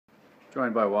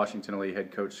Joined by Washington Elite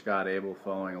head coach Scott Abell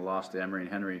following a loss to Emory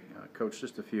and Henry. Coach,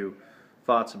 just a few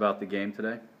thoughts about the game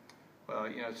today? Well,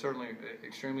 certainly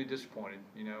extremely disappointed,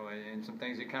 and some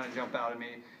things that kind of jump out at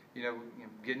me,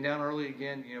 getting down early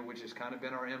again, which has kind of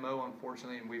been our MO,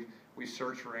 unfortunately, and we've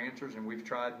searched for answers and we've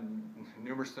tried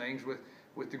numerous things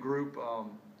with the group,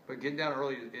 but getting down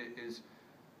early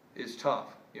is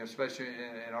tough, especially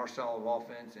in our style of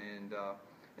offense, and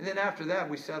then after that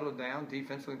we settled down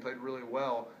defensively and played really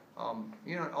well.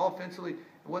 Offensively,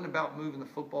 it wasn't about moving the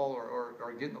football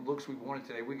or getting the looks we wanted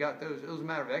today. We got those. It was a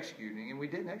matter of executing, and we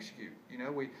didn't execute.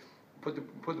 We put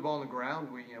the ball on the ground.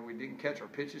 We didn't catch our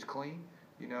pitches clean.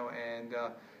 And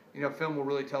film will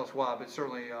really tell us why. But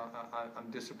certainly,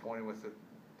 I'm disappointed with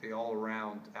the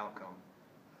all-around outcome.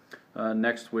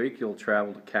 Next week, you'll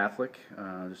travel to Catholic.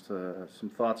 Just some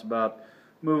thoughts about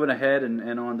moving ahead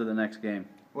and on to the next game.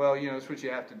 Well, it's what you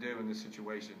have to do in this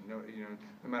situation. No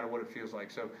matter what it feels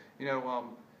like. So,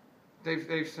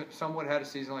 they've somewhat had a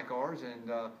season like ours, and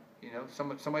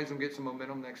somebody's gonna get some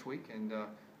momentum next week, and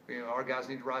our guys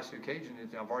need to rise to the occasion.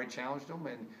 I've already challenged them,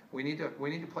 and we need to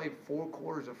play 4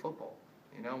 quarters of football.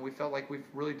 We felt like we've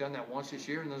really done that once this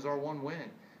year, and there's our one win,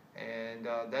 and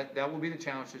that will be the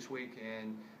challenge this week.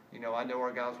 And I know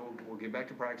our guys will get back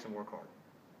to practice and work hard.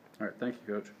 All right, thank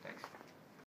you, Coach. Thanks.